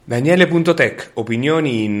Daniele.tech,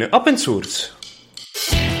 opinioni in open source.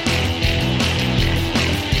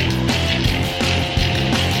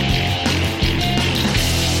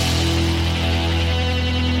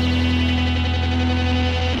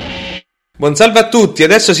 Buon salve a tutti,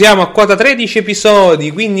 adesso siamo a quota 13 episodi,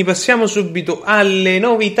 quindi passiamo subito alle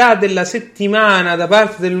novità della settimana da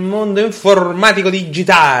parte del mondo informatico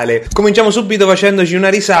digitale. Cominciamo subito facendoci una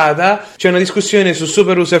risata. C'è una discussione su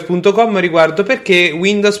superuser.com riguardo perché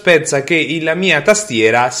Windows pensa che la mia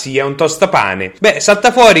tastiera sia un tostapane.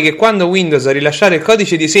 Salta fuori che quando Windows ha rilasciato il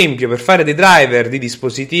codice di esempio per fare dei driver di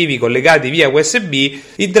dispositivi collegati via USB,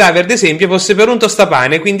 il driver d'esempio fosse per un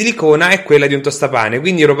tostapane, quindi l'icona è quella di un tostapane,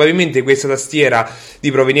 quindi probabilmente questa tastiera di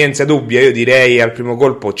provenienza dubbia, io direi al primo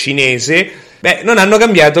colpo cinese, non hanno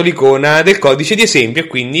cambiato l'icona del codice di esempio e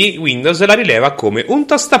quindi Windows la rileva come un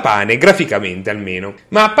tostapane, graficamente almeno.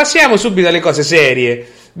 Ma passiamo subito alle cose serie.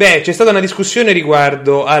 C'è stata una discussione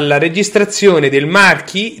riguardo alla registrazione dei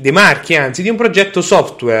marchi di un progetto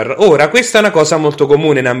software. Ora, questa è una cosa molto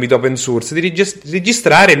comune in ambito open source, di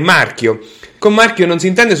registrare il marchio. Con marchio non si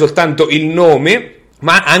intende soltanto il nome,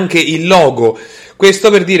 ma anche il logo.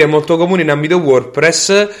 Questo per dire è molto comune in ambito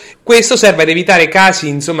WordPress. Questo serve ad evitare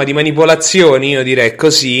casi, di manipolazioni, io direi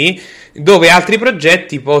così, dove altri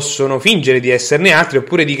progetti possono fingere di esserne altri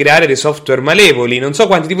oppure di creare dei software malevoli. Non so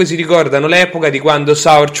quanti di voi si ricordano l'epoca di quando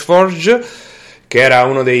SourceForge, che era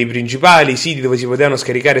uno dei principali siti dove si potevano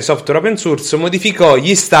scaricare software open source, modificò gli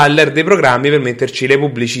installer dei programmi per metterci le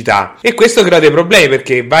pubblicità. E questo creò dei problemi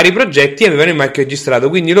perché vari progetti avevano il marchio registrato,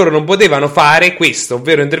 quindi loro non potevano fare questo,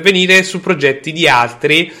 ovvero intervenire su progetti di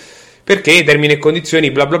altri, perché termini e condizioni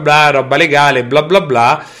bla bla bla, roba legale bla bla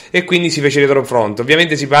bla, e quindi si fece retrofront.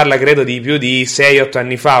 Ovviamente si parla credo di più di 6-8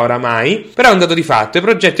 anni fa oramai, però è un dato di fatto, i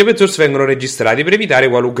progetti open source vengono registrati per evitare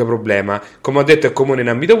qualunque problema. Come ho detto è comune in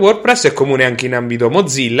ambito WordPress, è comune anche in ambito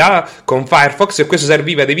Mozilla con Firefox, e questo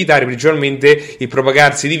serviva ad evitare principalmente il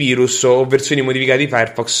propagarsi di virus o versioni modificate di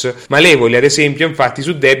Firefox malevoli. Ad esempio, infatti,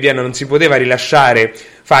 su Debian non si poteva rilasciare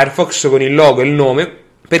Firefox con il logo e il nome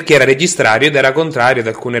perché era registrario ed era contrario ad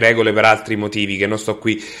alcune regole per altri motivi che non sto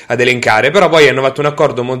qui ad elencare. Però poi hanno fatto un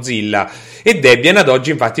accordo Mozilla e Debian, ad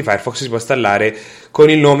oggi infatti Firefox si può installare con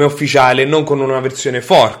il nome ufficiale, non con una versione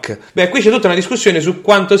fork. Qui c'è tutta una discussione su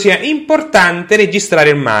quanto sia importante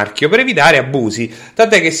registrare il marchio per evitare abusi,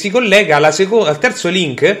 tant'è che si collega al terzo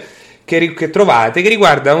link che trovate, che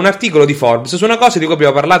riguarda un articolo di Forbes su una cosa di cui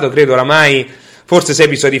abbiamo parlato credo oramai forse 6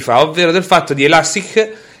 episodi fa, ovvero del fatto di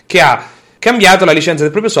Elastic che ha cambiato la licenza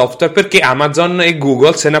del proprio software perché Amazon e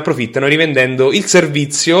Google se ne approfittano rivendendo il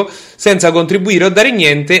servizio senza contribuire o dare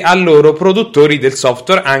niente a loro produttori del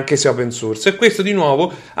software, anche se open source. E questo di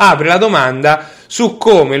nuovo apre la domanda su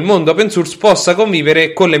come il mondo open source possa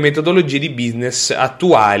convivere con le metodologie di business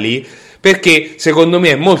attuali, perché secondo me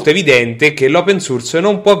è molto evidente che l'open source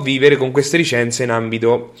non può vivere con queste licenze in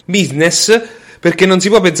ambito business, perché non si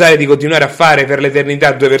può pensare di continuare a fare per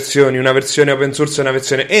l'eternità due versioni, una versione open source e una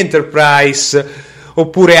versione enterprise,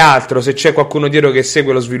 oppure altro, se c'è qualcuno dietro che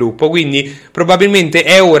segue lo sviluppo. Quindi probabilmente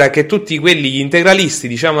è ora che tutti quelli, gli integralisti,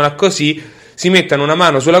 diciamola così, si mettano una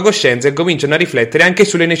mano sulla coscienza e cominciano a riflettere anche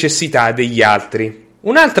sulle necessità degli altri.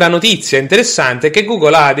 Un'altra notizia interessante è che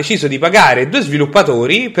Google ha deciso di pagare 2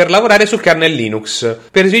 sviluppatori per lavorare sul kernel Linux,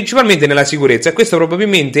 principalmente nella sicurezza, e questo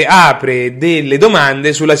probabilmente apre delle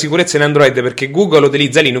domande sulla sicurezza in Android, perché Google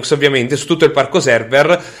utilizza Linux ovviamente su tutto il parco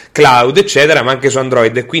server, cloud eccetera, ma anche su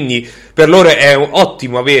Android, e quindi per loro è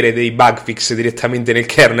ottimo avere dei bug fix direttamente nel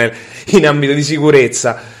kernel in ambito di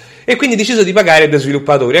sicurezza. E quindi ha deciso di pagare 2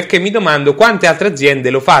 sviluppatori, a che mi domando quante altre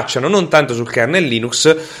aziende lo facciano, non tanto sul kernel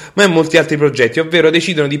Linux, ma in molti altri progetti, ovvero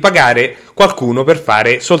decidono di pagare qualcuno per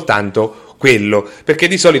fare soltanto quello, perché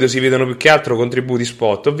di solito si vedono più che altro contributi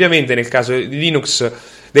spot. Ovviamente nel caso di Linux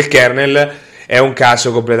del kernel è un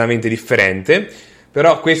caso completamente differente,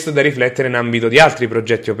 però questo è da riflettere in ambito di altri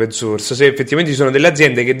progetti open source, se effettivamente ci sono delle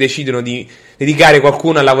aziende che decidono di dedicare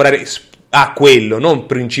qualcuno a lavorare a quello, non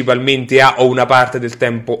principalmente a o una parte del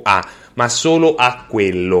tempo a, ma solo a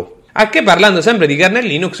quello. Anche parlando sempre di kernel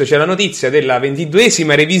Linux, c'è la notizia della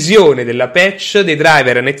 22esima revisione della patch dei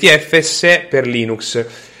driver NTFS per Linux.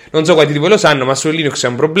 Non so quanti di voi lo sanno, ma su Linux è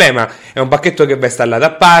un problema, è un pacchetto che va installato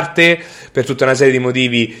a parte, per tutta una serie di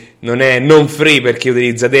motivi non è non free per chi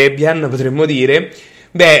utilizza Debian, potremmo dire.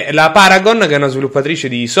 La Paragon, che è una sviluppatrice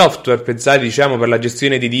di software pensati per la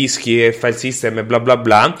gestione di dischi e file system e bla bla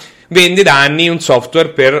bla, vende da anni un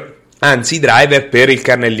software i driver per il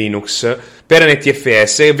kernel Linux, per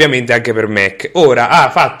NTFS e ovviamente anche per Mac. Ora ha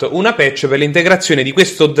fatto una patch per l'integrazione di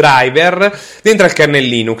questo driver dentro al kernel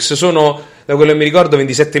Linux. Sono da quello che mi ricordo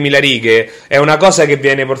 27.000 righe, è una cosa che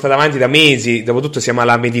viene portata avanti da mesi, dopotutto siamo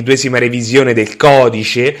alla 22esima revisione del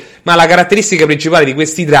codice, ma la caratteristica principale di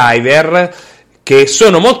questi driver, che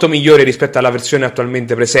sono molto migliori rispetto alla versione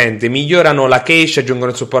attualmente presente, migliorano la cache,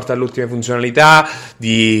 aggiungono il supporto alle ultime funzionalità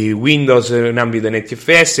di Windows in ambito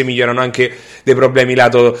NTFS, migliorano anche dei problemi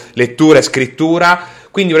lato lettura e scrittura.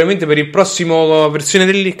 Quindi probabilmente per il prossimo versione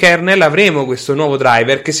del kernel avremo questo nuovo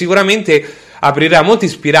driver che sicuramente aprirà molti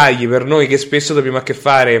spiragli per noi che spesso dobbiamo a che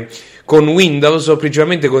fare con Windows o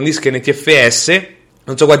principalmente con disk NTFS.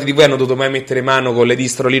 Non so quanti di voi hanno dovuto mai mettere mano con le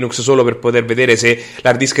distro Linux solo per poter vedere se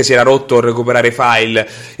l'hard disk si era rotto o recuperare file,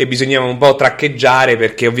 e bisognava un po' traccheggiare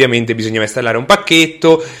perché ovviamente bisognava installare un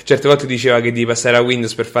pacchetto, certe volte diceva che devi passare a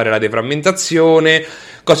Windows per fare la deframmentazione,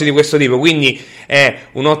 cose di questo tipo. Quindi è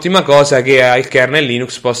un'ottima cosa che il kernel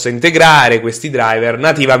Linux possa integrare questi driver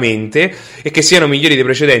nativamente e che siano migliori dei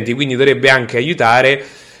precedenti, quindi dovrebbe anche aiutare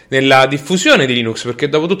nella diffusione di Linux, perché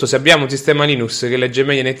dopo tutto se abbiamo un sistema Linux che legge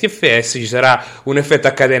meglio NTFS ci sarà un effetto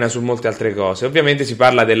a catena su molte altre cose. Ovviamente si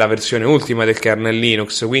parla della versione ultima del kernel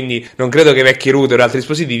Linux, quindi non credo che vecchi router o altri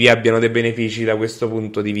dispositivi abbiano dei benefici da questo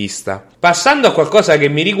punto di vista. Passando a qualcosa che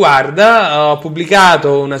mi riguarda, ho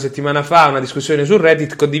pubblicato una settimana fa una discussione su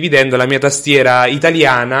Reddit condividendo la mia tastiera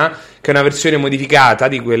italiana, che è una versione modificata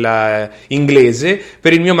di quella inglese,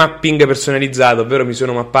 per il mio mapping personalizzato, ovvero mi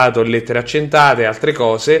sono mappato lettere accentate e altre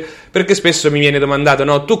cose, perché spesso mi viene domandato,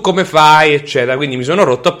 no, tu come fai, eccetera, quindi mi sono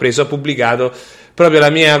rotto, ho pubblicato proprio la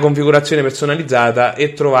mia configurazione personalizzata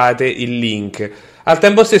e trovate il link. Al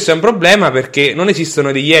tempo stesso è un problema perché non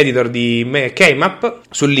esistono degli editor di keymap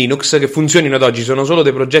su Linux che funzionino ad oggi, sono solo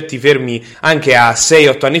dei progetti fermi anche a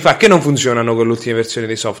 6-8 anni fa che non funzionano con l'ultima versione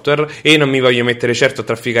dei software, e non mi voglio mettere certo a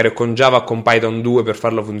trafficare con Java o con Python 2 per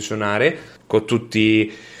farlo funzionare con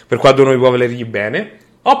tutti, per quanto uno mi può volergli bene.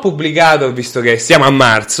 Ho pubblicato, visto che siamo a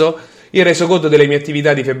marzo, il resoconto delle mie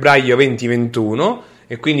attività di febbraio 2021,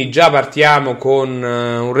 e quindi già partiamo con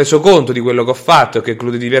un resoconto di quello che ho fatto, che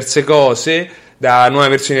include diverse cose, da nuove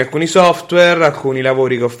versioni di alcuni software, alcuni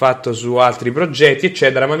lavori che ho fatto su altri progetti,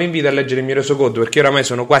 eccetera, ma vi invito a leggere il mio resoconto perché oramai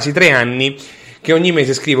sono quasi 3 anni che ogni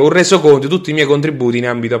mese scrivo un resoconto di tutti i miei contributi in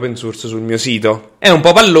ambito open source sul mio sito. È un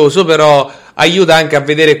po' palloso, però aiuta anche a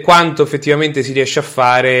vedere quanto effettivamente si riesce a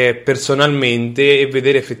fare personalmente e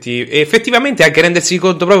vedere effettivamente anche rendersi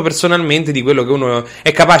conto proprio personalmente di quello che uno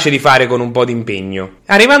è capace di fare con un po' di impegno.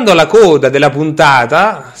 Arrivando alla coda della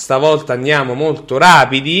puntata, stavolta andiamo molto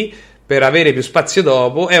rapidi per avere più spazio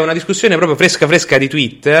dopo, è una discussione proprio fresca di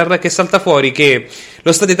Twitter che salta fuori che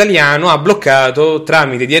lo Stato italiano ha bloccato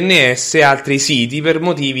tramite DNS altri siti per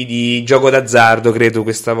motivi di gioco d'azzardo, credo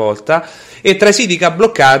questa volta, e tra i siti che ha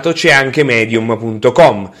bloccato c'è anche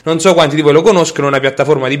medium.com. Non so quanti di voi lo conoscono, è una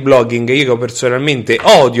piattaforma di blogging che io personalmente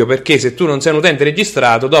odio, perché se tu non sei un utente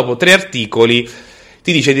registrato, dopo 3 articoli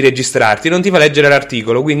ti dice di registrarti, non ti fa leggere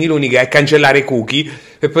l'articolo, quindi l'unica è cancellare i cookie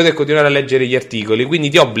per poter continuare a leggere gli articoli, quindi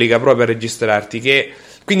ti obbliga proprio a registrarti,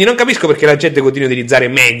 quindi non capisco perché la gente continua a utilizzare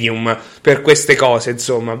Medium per queste cose.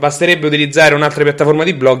 Insomma, basterebbe utilizzare un'altra piattaforma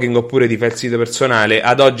di blogging oppure ti fa il sito personale.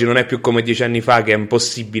 Ad oggi non è più come 10 anni fa che è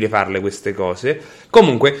impossibile farle queste cose.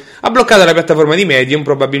 Comunque ha bloccato la piattaforma di Medium,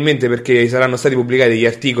 probabilmente perché saranno stati pubblicati degli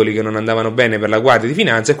articoli che non andavano bene per la Guardia di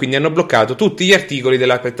Finanza, e quindi hanno bloccato tutti gli articoli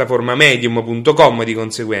della piattaforma medium.com di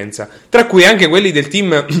conseguenza, tra cui anche quelli del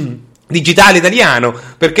team digitale italiano,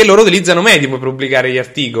 perché loro utilizzano Medium per pubblicare gli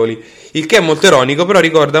articoli, il che è molto ironico, però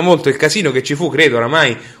ricorda molto il casino che ci fu, credo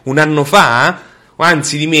oramai un anno fa, o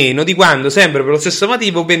anzi di meno, di quando sempre per lo stesso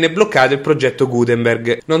motivo venne bloccato il progetto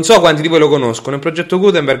Gutenberg. Non so quanti di voi lo conoscono. Il progetto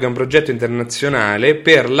Gutenberg è un progetto internazionale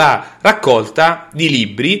per la raccolta di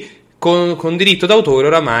libri con diritto d'autore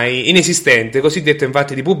oramai inesistente, cosiddetto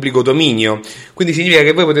infatti di pubblico dominio. Quindi significa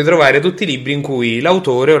che voi potete trovare tutti i libri in cui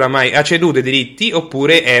l'autore oramai ha ceduto i diritti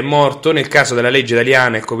oppure è morto. Nel caso della legge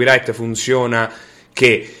italiana il copyright funziona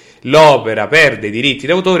che l'opera perde i diritti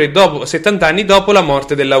d'autore dopo 70 anni dopo la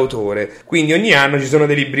morte dell'autore, quindi ogni anno ci sono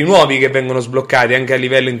dei libri nuovi che vengono sbloccati anche a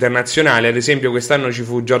livello internazionale. Ad esempio quest'anno ci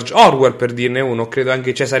fu George Orwell, per dirne uno, credo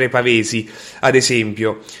anche Cesare Pavesi ad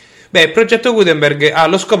esempio. Il progetto Gutenberg ha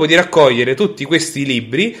lo scopo di raccogliere tutti questi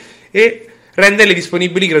libri e renderli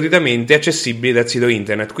disponibili gratuitamente, accessibili dal sito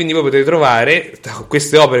internet. Quindi voi potete trovare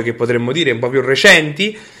queste opere che potremmo dire un po' più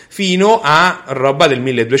recenti fino a roba del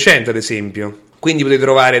 1200 ad esempio. Quindi potete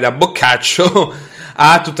trovare da Boccaccio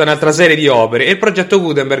a tutta un'altra serie di opere. E il progetto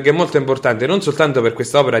Gutenberg è molto importante non soltanto per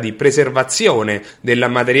questa opera di preservazione del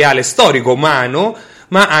materiale storico umano,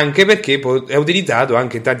 ma anche perché è utilizzato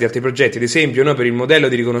anche in tanti altri progetti. Ad esempio noi per il modello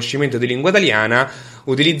di riconoscimento di lingua italiana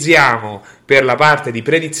utilizziamo per la parte di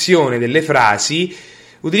predizione delle frasi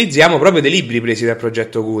utilizziamo proprio dei libri presi dal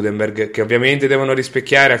progetto Gutenberg, che ovviamente devono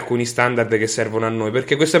rispecchiare alcuni standard che servono a noi,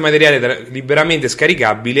 perché questo è materiale liberamente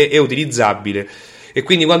scaricabile e utilizzabile. E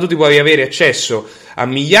quindi quando tu puoi avere accesso a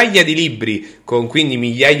migliaia di libri con quindi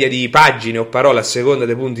migliaia di pagine o parole a seconda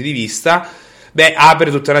dei punti di vista, apre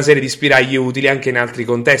tutta una serie di spiragli utili anche in altri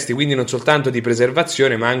contesti, quindi non soltanto di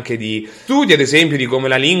preservazione ma anche di studi, ad esempio, di come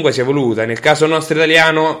la lingua si è evoluta. Nel caso nostro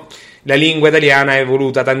italiano, la lingua italiana è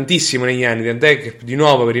evoluta tantissimo negli anni, tant'è che di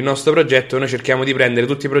nuovo per il nostro progetto noi cerchiamo di prendere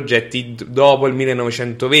tutti i progetti dopo il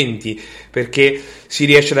 1920, perché si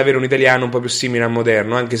riesce ad avere un italiano un po' più simile al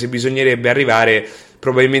moderno, anche se bisognerebbe arrivare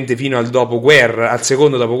probabilmente fino al dopoguerra, al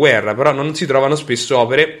secondo dopoguerra, però non si trovano spesso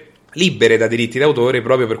opere libere da diritti d'autore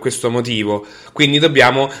proprio per questo motivo, quindi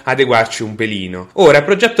dobbiamo adeguarci un pelino. Ora, il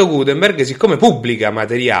progetto Gutenberg, siccome pubblica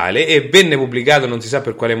materiale e venne pubblicato non si sa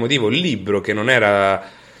per quale motivo il libro che non era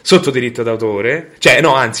sotto diritto d'autore,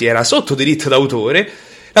 era sotto diritto d'autore,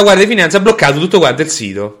 la Guardia di Finanza ha bloccato tutto quanto il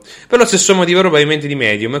sito, per lo stesso motivo probabilmente di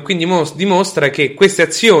Medium, e quindi dimostra che queste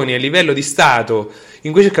azioni a livello di Stato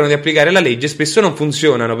in cui cercano di applicare la legge spesso non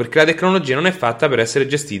funzionano, perché la tecnologia non è fatta per essere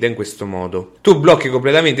gestita in questo modo. Tu blocchi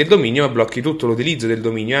completamente il dominio, ma blocchi tutto l'utilizzo del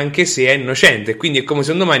dominio, anche se è innocente, quindi è come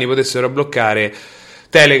se un domani potessero bloccare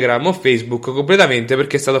Telegram o Facebook completamente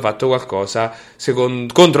perché è stato fatto qualcosa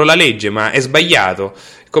contro la legge, ma è sbagliato.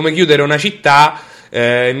 Come chiudere una città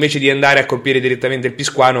invece di andare a colpire direttamente il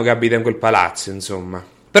piscuano che abita in quel palazzo, insomma.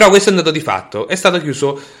 Però questo è un dato di fatto, è stato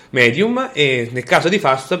chiuso Medium e nel caso di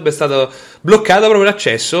Fastweb è stato bloccato proprio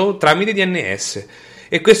l'accesso tramite DNS,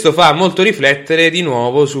 e questo fa molto riflettere di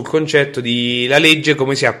nuovo sul concetto di la legge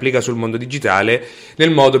come si applica sul mondo digitale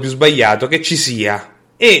nel modo più sbagliato che ci sia.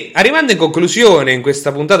 E arrivando in conclusione in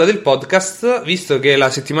questa puntata del podcast, visto che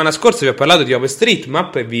la settimana scorsa vi ho parlato di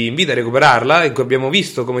OpenStreetMap e vi invito a recuperarla, in cui abbiamo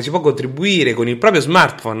visto come si può contribuire con il proprio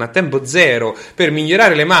smartphone a tempo zero per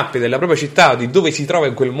migliorare le mappe della propria città o di dove si trova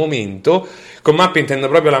in quel momento. Con mappe intendo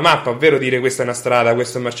proprio la mappa, ovvero dire questa è una strada,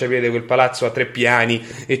 questo è un marciapiede, quel palazzo a 3 piani,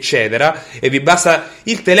 eccetera, e vi basta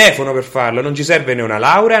il telefono per farlo, non ci serve né una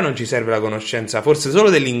laurea, non ci serve la conoscenza forse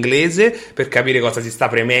solo dell'inglese per capire cosa si sta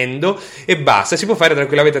premendo, e basta, si può fare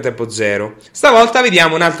tranquillamente a tempo zero. Stavolta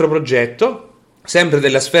vediamo un altro progetto, sempre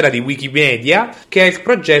della sfera di Wikimedia, che è il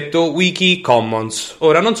progetto Wikimedia Commons.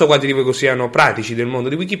 Ora, non so quanti di voi siano pratici del mondo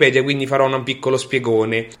di Wikipedia, quindi farò un piccolo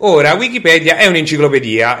spiegone. Ora, Wikipedia è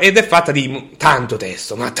un'enciclopedia ed è fatta di tanto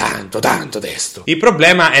testo, ma tanto testo. Il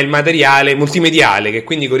problema è il materiale multimediale, che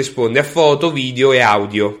quindi corrisponde a foto, video e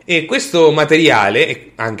audio. E questo materiale,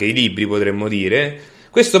 e anche i libri potremmo dire,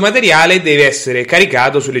 questo materiale deve essere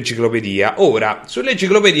caricato sull'enciclopedia. Ora,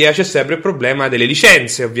 sull'enciclopedia c'è sempre il problema delle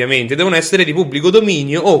licenze, ovviamente, devono essere di pubblico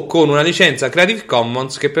dominio o con una licenza Creative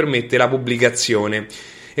Commons che permette la pubblicazione.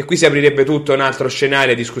 E qui si aprirebbe tutto un altro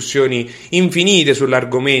scenario, discussioni infinite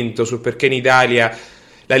sull'argomento, sul perché in Italia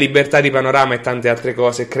la libertà di panorama e tante altre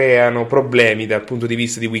cose creano problemi dal punto di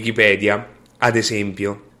vista di Wikipedia, ad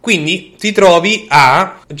esempio. Quindi ti trovi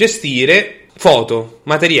a gestire foto,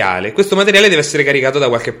 materiale. Questo materiale deve essere caricato da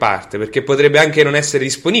qualche parte, perché potrebbe anche non essere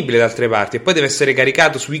disponibile da altre parti, e poi deve essere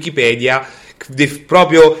caricato su Wikipedia,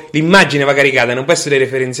 proprio l'immagine va caricata, non può essere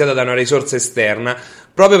referenziata da una risorsa esterna,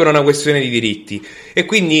 proprio per una questione di diritti. E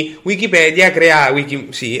quindi Wikipedia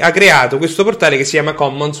ha creato questo portale che si chiama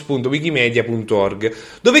commons.wikimedia.org,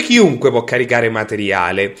 dove chiunque può caricare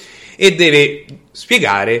materiale e deve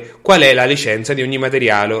spiegare qual è la licenza di ogni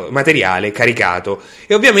materiale caricato,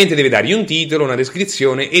 e ovviamente deve dargli un titolo, una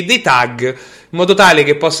descrizione e dei tag in modo tale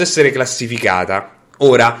che possa essere classificata.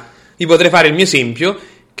 Ora, vi potrei fare il mio esempio,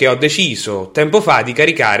 che ho deciso tempo fa di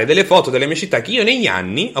caricare delle foto delle mie città che io negli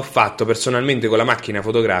anni ho fatto personalmente con la macchina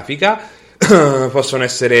fotografica. Possono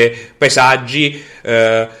essere paesaggi,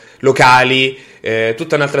 locali,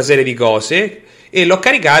 tutta un'altra serie di cose, e l'ho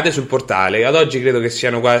caricate sul portale. Ad oggi credo che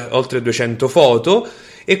siano oltre 200 foto,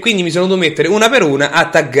 e quindi mi sono dovuto mettere una per una a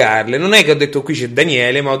taggarle. Non è che ho detto qui c'è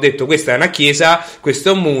Daniele, ma ho detto questa è una chiesa, questo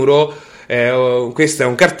è un muro, questo è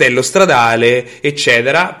un cartello stradale,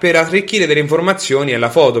 eccetera, per arricchire delle informazioni alla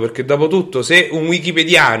foto, perché dopo tutto, se un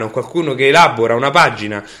wikipediano, qualcuno che elabora una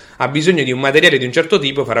pagina, ha bisogno di un materiale di un certo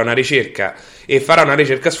tipo, farà una ricerca, e farà una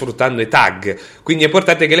ricerca sfruttando i tag. Quindi è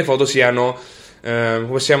importante che le foto siano,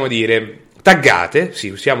 possiamo dire, taggate, sì,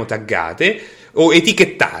 usiamo taggate, o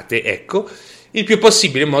etichettate, ecco, il più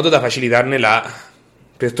possibile, in modo da facilitarne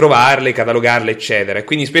per trovarle, catalogarle, eccetera. E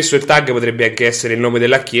quindi spesso il tag potrebbe anche essere il nome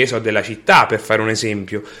della chiesa o della città, per fare un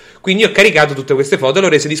esempio. Quindi ho caricato tutte queste foto e le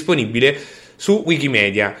ho rese disponibili su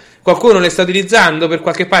Wikimedia. Qualcuno le sta utilizzando per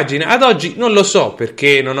qualche pagina? Ad oggi non lo so,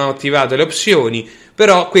 perché non ho attivato le opzioni,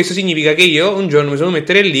 però questo significa che io un giorno mi sono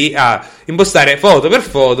mettere lì a impostare foto per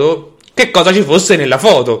foto che cosa ci fosse nella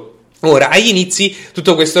foto. Ora, agli inizi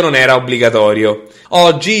tutto questo non era obbligatorio.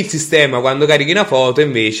 Oggi il sistema, quando carichi una foto,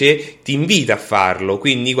 invece ti invita a farlo,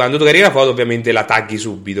 quindi quando tu carichi la foto ovviamente la tagli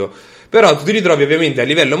subito. Però tu ti ritrovi ovviamente a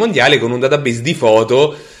livello mondiale con un database di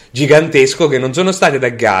foto gigantesco che non sono state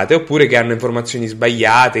taggate, oppure che hanno informazioni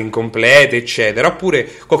sbagliate, incomplete, eccetera, oppure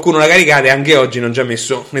qualcuno l'ha caricata e anche oggi non ci ha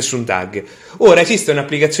messo nessun tag. Ora esiste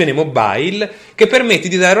un'applicazione mobile che permette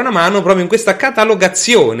di dare una mano proprio in questa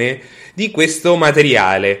catalogazione di questo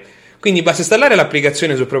materiale. Quindi basta installare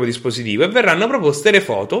l'applicazione sul proprio dispositivo e verranno proposte le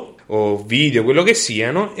foto o video, quello che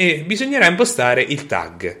siano, e bisognerà impostare il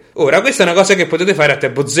tag. Ora, questa è una cosa che potete fare a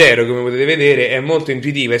tempo zero, come potete vedere è molto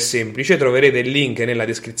intuitiva e semplice, troverete il link nella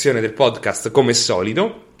descrizione del podcast come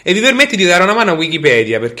solito. E vi permette di dare una mano a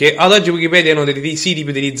Wikipedia, perché ad oggi Wikipedia è uno dei siti più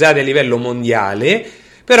utilizzati a livello mondiale,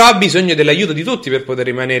 però ha bisogno dell'aiuto di tutti per poter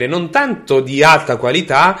rimanere non tanto di alta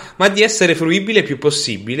qualità, ma di essere fruibile il più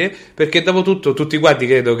possibile, perché dopo tutto tutti quanti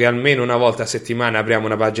credo che almeno una volta a settimana apriamo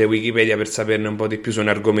una pagina Wikipedia per saperne un po' di più su un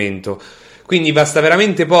argomento. Quindi basta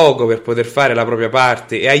veramente poco per poter fare la propria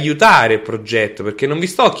parte e aiutare il progetto, perché non vi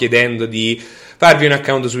sto chiedendo di farvi un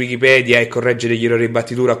account su Wikipedia e correggere gli errori di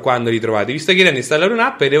battitura quando li trovate, vi sto chiedendo di installare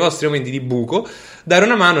un'app e nei vostri momenti di buco dare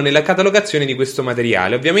una mano nella catalogazione di questo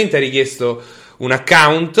materiale. Ovviamente è richiesto un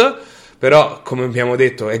account, però come abbiamo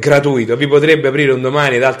detto è gratuito, vi potrebbe aprire un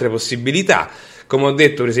domani ad altre possibilità, come ho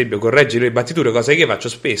detto per esempio correggere le battiture, cosa che io faccio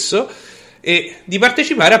spesso, e di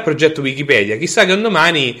partecipare al progetto Wikipedia. Chissà che un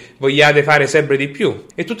domani vogliate fare sempre di più,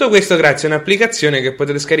 e tutto questo grazie a un'applicazione che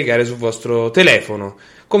potete scaricare sul vostro telefono,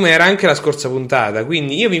 come era anche la scorsa puntata.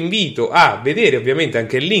 Quindi io vi invito a vedere ovviamente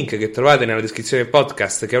anche il link che trovate nella descrizione del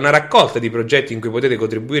podcast, che è una raccolta di progetti in cui potete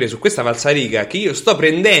contribuire su questa falsariga che io sto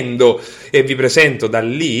prendendo e vi presento da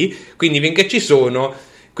lì. Quindi finché ci sono,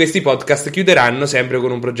 questi podcast chiuderanno sempre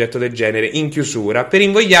con un progetto del genere in chiusura, per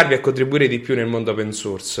invogliarvi a contribuire di più nel mondo open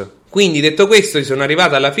source. Quindi detto questo, sono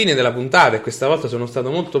arrivato alla fine della puntata e questa volta sono stato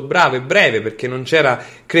molto bravo e breve, perché non c'era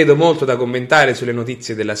credo molto da commentare sulle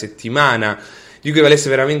notizie della settimana di cui valesse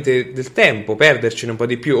veramente del tempo perdercene un po'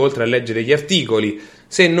 di più, oltre a leggere gli articoli,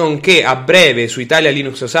 se non che a breve su Italia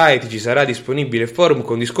Linux Society ci sarà disponibile il forum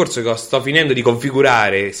con un discorso che sto finendo di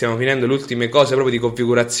configurare, stiamo finendo le ultime cose proprio di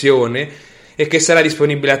configurazione, e che sarà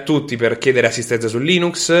disponibile a tutti per chiedere assistenza su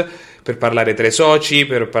Linux, per parlare tra i soci,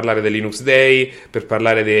 per parlare del Linux Day, per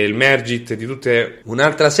parlare del Mergit, di tutta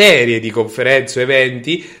un'altra serie di conferenze o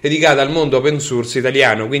eventi dedicate al mondo open source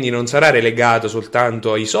italiano. Quindi non sarà relegato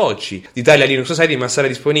soltanto ai soci di Italia Linux Society, ma sarà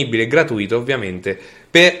disponibile gratuito ovviamente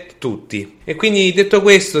per tutti. E quindi detto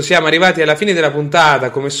questo siamo arrivati alla fine della puntata.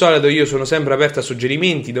 Come al solito io sono sempre aperto a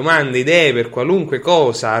suggerimenti, domande, idee per qualunque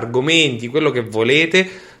cosa, argomenti, quello che volete.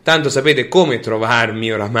 Tanto sapete come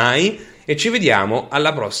trovarmi oramai, e ci vediamo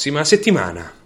alla prossima settimana.